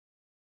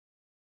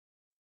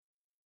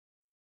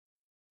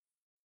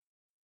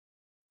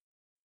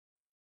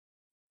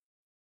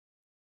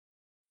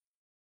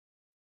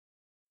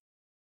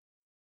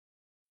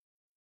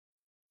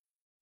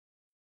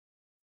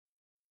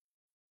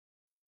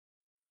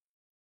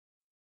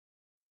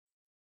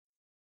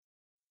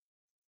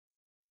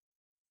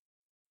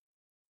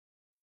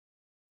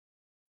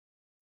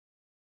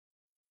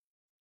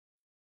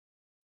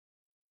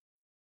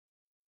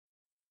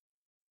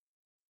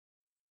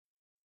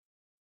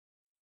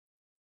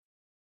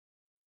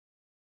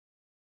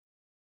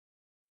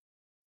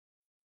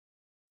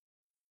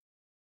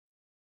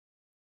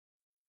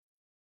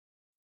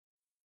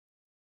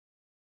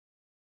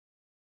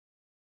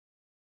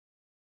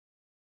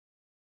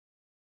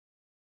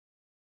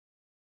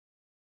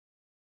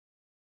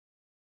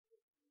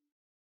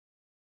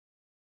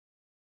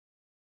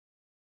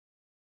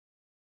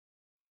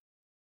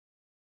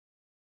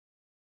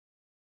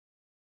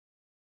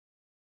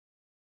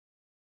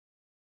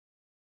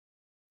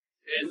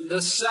In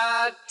the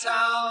sad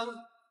town,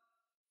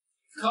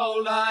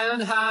 cold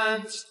iron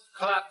hands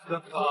clap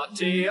the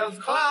party of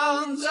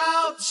clowns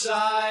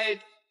outside.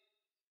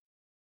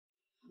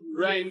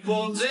 Rain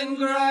falls in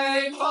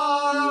grey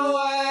far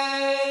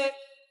away.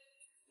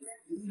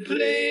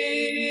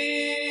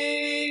 Please,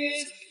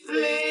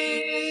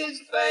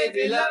 please,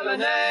 baby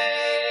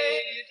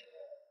lemonade.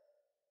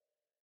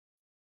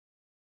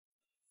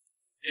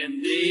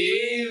 In the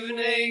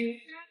evening,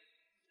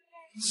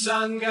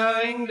 sun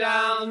going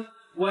down,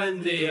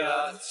 when the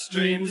earth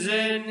streams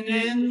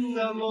in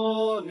the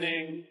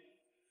morning.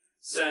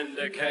 Send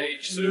a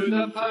cage through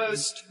the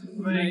post,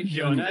 make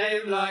your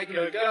name like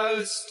a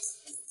ghost.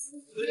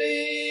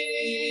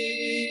 Please,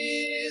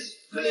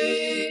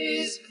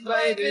 please,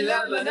 baby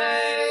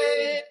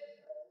lemonade.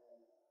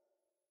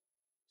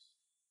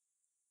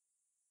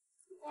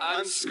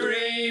 I'm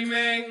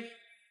screaming,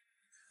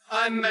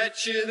 I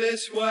met you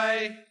this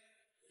way.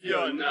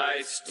 You're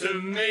nice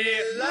to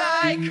me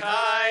like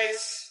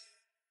ice.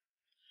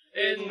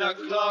 In the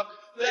clock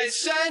they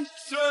sent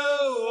through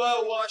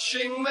a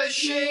washing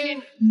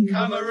machine.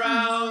 Come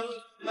around,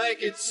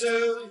 make it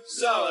soon,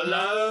 so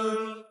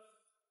alone.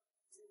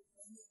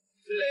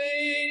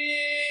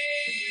 Please,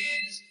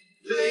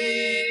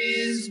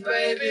 please,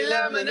 baby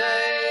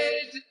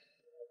lemonade.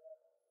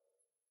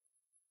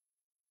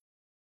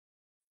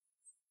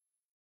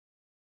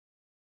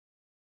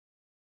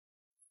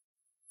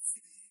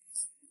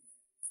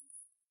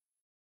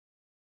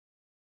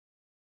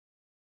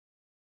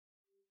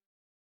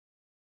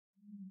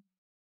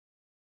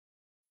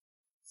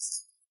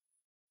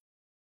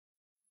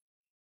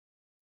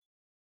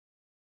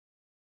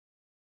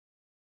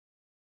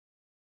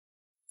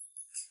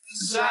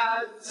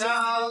 Sad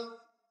town,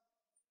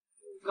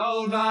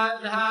 cold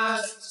iron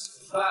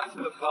hands, back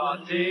the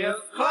party of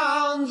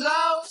clowns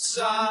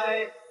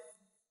outside.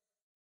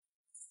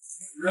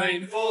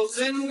 Rain falls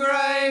in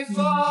grey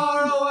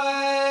far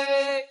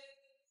away.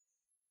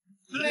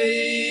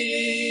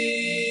 Please,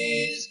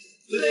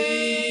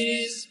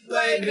 please,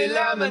 baby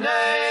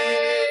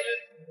lemonade.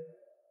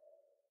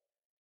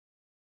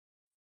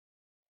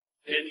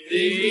 In the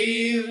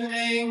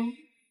evening,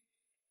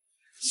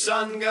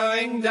 sun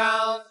going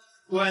down,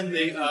 when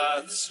the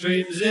earth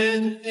streams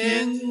in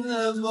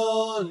the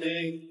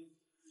morning.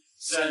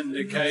 Send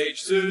a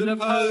cage through the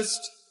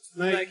post,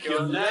 make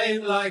your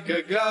name like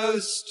a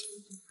ghost.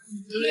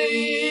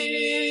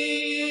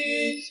 Please,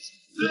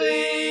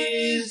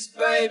 please,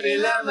 baby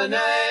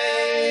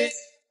lemonade.